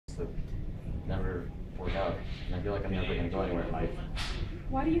and I feel like I'm never going to go anywhere in life.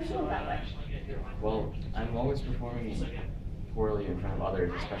 Why do you feel that way? Well, I'm always performing poorly in front of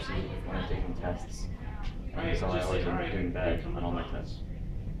others, especially when I'm taking tests. And so I always end up doing bad on all my tests.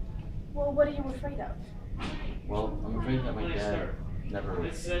 Well, what are you afraid of? Well, I'm afraid that my dad never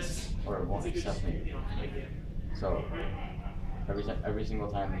or won't accept me. So every single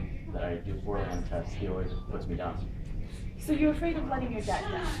time that I do poorly on a test, he always puts me down. So you're afraid of letting your dad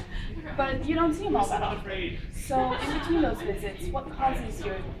down, but you don't see him all that often. So in between those visits, what causes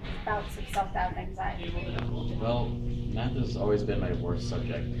your bouts of self-doubt and anxiety? Well, math has always been my worst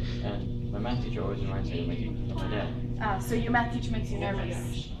subject, and my math teacher always reminds me of my dad. So your math teacher makes you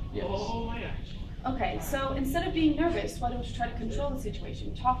nervous? Yes. Okay, so instead of being nervous, why don't you try to control the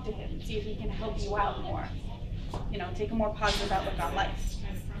situation, talk to him, see if he can help you out more. You know, take a more positive outlook on life.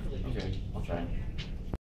 Okay, I'll try.